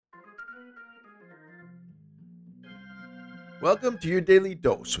Welcome to your daily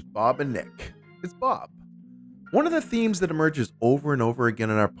dose with Bob and Nick. It's Bob. One of the themes that emerges over and over again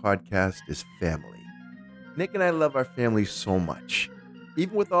in our podcast is family. Nick and I love our family so much.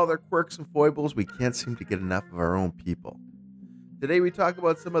 Even with all their quirks and foibles, we can't seem to get enough of our own people. Today we talk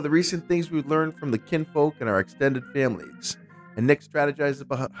about some of the recent things we've learned from the kinfolk and our extended families. And Nick strategizes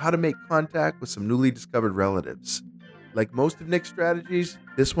about how to make contact with some newly discovered relatives. Like most of Nick's strategies,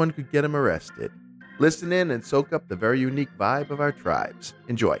 this one could get him arrested. Listen in and soak up the very unique vibe of our tribes.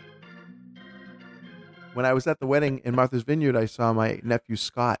 Enjoy. When I was at the wedding in Martha's Vineyard, I saw my nephew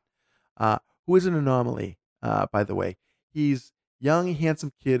Scott, who is an anomaly, by the way. He's young,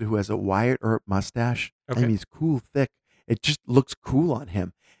 handsome kid who has a Wyatt Earp mustache. I Okay. mean, he's cool, thick. It just looks cool on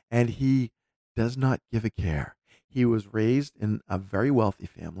him. And he does not give a care. He was raised in a very wealthy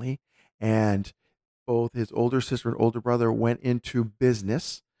family, and both his older sister and older brother went into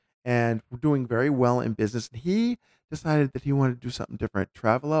business and were doing very well in business. And he decided that he wanted to do something different,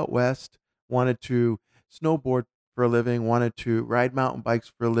 travel out west, wanted to snowboard for a living, wanted to ride mountain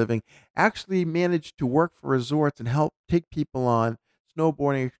bikes for a living, actually managed to work for resorts and help take people on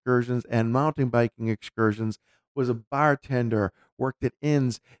snowboarding excursions and mountain biking excursions, was a bartender, worked at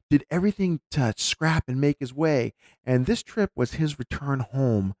inns, did everything to scrap and make his way. And this trip was his return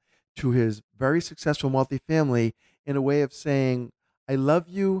home to his very successful multifamily in a way of saying, I love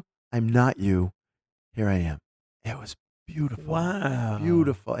you, I'm not you, here I am. It was beautiful. Wow.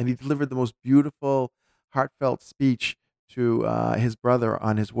 Beautiful. And he delivered the most beautiful, heartfelt speech to his brother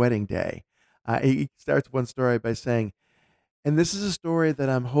on his wedding day. He starts one story by saying, and this is a story that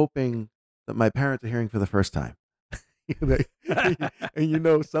I'm hoping that my parents are hearing for the first time. And you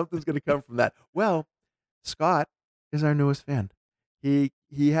know something's going to come from that. Well, Scott is our newest fan. He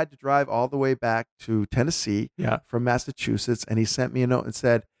had to drive all the way back to Tennessee Yeah. from Massachusetts, and he sent me a note and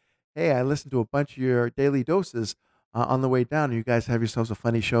said, "Hey, I listened to a bunch of your daily doses on the way down, and you guys have yourselves a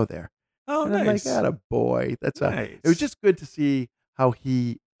funny show there." Oh, And I'm like, nice. "Atta boy." Nice. It was just good to see how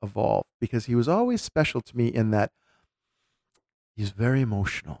he evolved because he was always special to me in that he's very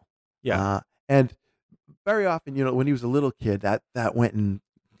emotional. Yeah. And very often, when he was a little kid, that went in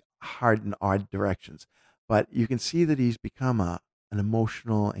hard and odd directions. But you can see that he's become an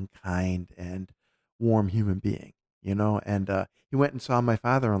emotional and kind and warm human being, And he went and saw my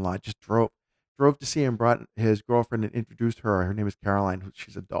father-in-law. Just drove to see him. Brought his girlfriend and introduced her. Her name is Caroline.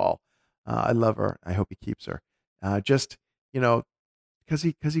 She's a doll. I love her. I hope he keeps her. Just because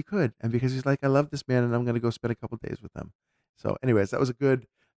he could, and because he's like, I love this man, and I'm going to go spend a couple days with him. So, anyways, that was a good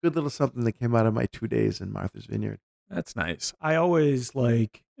little something that came out of my 2 days in Martha's Vineyard. That's nice. I always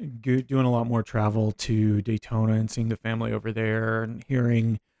like doing a lot more travel to Daytona and seeing the family over there and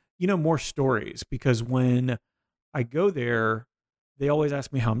hearing, more stories, because when I go there, they always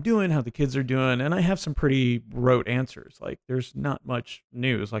ask me how I'm doing, how the kids are doing, and I have some pretty rote answers. Like, there's not much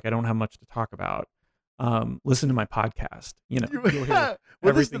news. Like, I don't have much to talk about. Listen to my podcast. You'll hear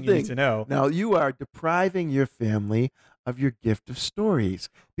Well, this is the everything you need thing. to know. Now, you are depriving your family of your gift of stories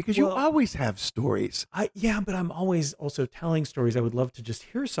because you Well, always have stories. But I'm always also telling stories. I would love to just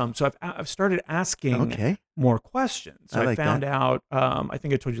hear some. So I've started asking Okay. more questions. So I I like found that. out. I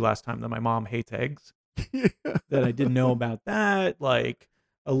think I told you last time that my mom hates eggs. That I didn't know about that. Like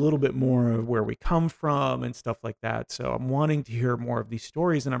a little bit more of where we come from and stuff like that. So I'm wanting to hear more of these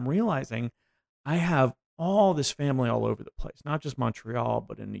stories, and I'm realizing I have all this family all over the place, not just Montreal,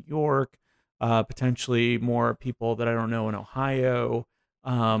 but in New York, potentially more people that I don't know in Ohio,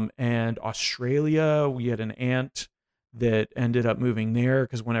 and Australia. We had an aunt that ended up moving there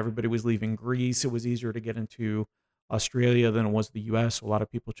because when everybody was leaving Greece, it was easier to get into Australia than it was the US. So a lot of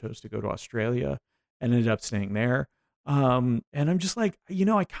people chose to go to Australia and ended up staying there. And I'm just like,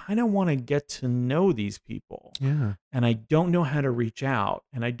 I kind of want to get to know these people, Yeah. and I don't know how to reach out,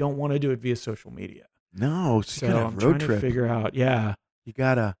 and I don't want to do it via social media. No, so you So gotta I'm road trying trip. to figure out, yeah, You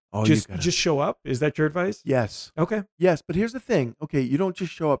gotta. Oh, just you gotta. just show up. Is that your advice? Yes. Okay. Yes, but here's the thing. Okay, you don't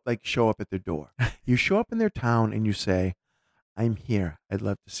just show up at their door. You show up in their town and you say, I'm here. I'd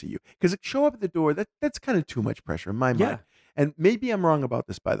love to see you. Because show up at the door, that's kind of too much pressure in my Yeah. mind. And maybe I'm wrong about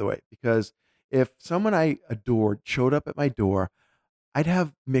this, by the way, because if someone I adored showed up at my door, I'd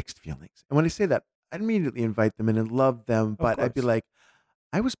have mixed feelings. And when I say that, I'd immediately invite them in and love them, Of but I'd be course. like,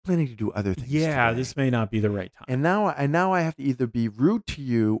 I was planning to do other things Yeah, today. this may not be the right time. And now I have to either be rude to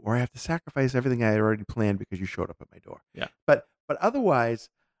you or I have to sacrifice everything I had already planned because you showed up at my door. Yeah. But otherwise,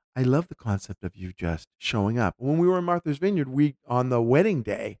 I love the concept of you just showing up. When we were in Martha's Vineyard, we on the wedding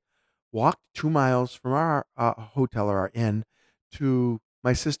day walked 2 miles from our hotel or our inn to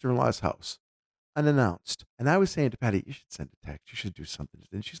my sister-in-law's house, unannounced. And I was saying to Patty, you should send a text. You should do something.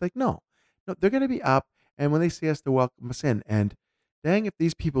 And she's like, no. No, they're going to be up, and when they see us, they'll welcome us in. And dang, if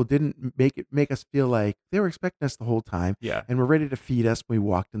these people didn't make us feel like they were expecting us the whole time, Yeah. and were ready to feed us when we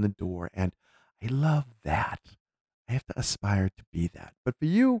walked in the door. And I love that. I have to aspire to be that. But for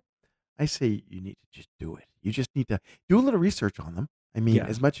you, I say you need to just do it. You just need to do a little research on them. I mean, Yeah.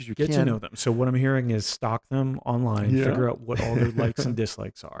 as much as you Get can. to know them. So what I'm hearing is stalk them online, Yeah. figure out what all their likes and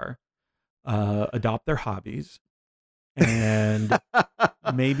dislikes are, adopt their hobbies, and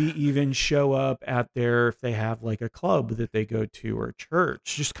maybe even show up at if they have like a club that they go to or a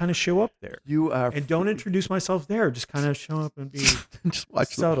church, just kind of show up there. You are And don't introduce myself there. Just kind of show up and be just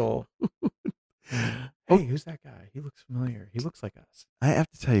watch them. subtle. Hey, who's that guy? He looks familiar. He looks like us. I have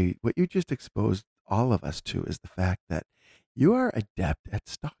to tell you, what you just exposed all of us to is the fact that you are adept at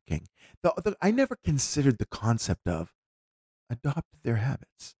stalking. I never considered the concept of adopt their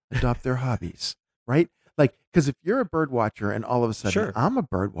habits, adopt their hobbies, right? Like, because if you're a bird watcher and all of a sudden Sure. I'm a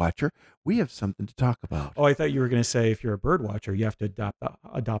bird watcher, we have something to talk about. Oh, I thought you were going to say if you're a bird watcher, you have to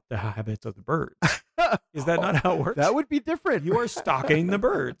adopt the habits of the birds. Is that not how it works? That would be different. You are stalking the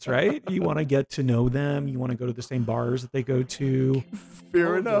birds, right? You want to get to know them. You want to go to the same bars that they go to.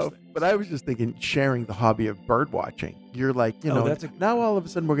 Fair all of those enough. things. But I was just thinking, sharing the hobby of bird watching. You're like, Oh, that's now all of a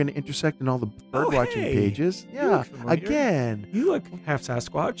sudden we're going to intersect in all the bird watching hey, pages. you Yeah, look familiar. again. You look half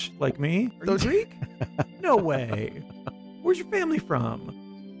Sasquatch like me. Are you Those- Greek? No way. Where's your family from?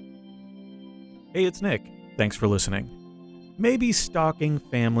 Hey, it's Nick. Thanks for listening. Maybe stalking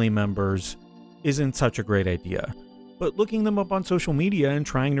family members isn't such a great idea, but looking them up on social media and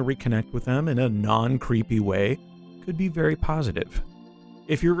trying to reconnect with them in a non-creepy way could be very positive.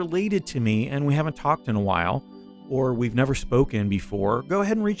 If you're related to me and we haven't talked in a while, or we've never spoken before, go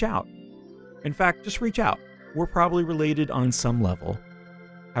ahead and reach out. In fact, just reach out. We're probably related on some level.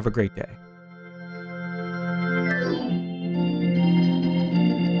 Have a great day.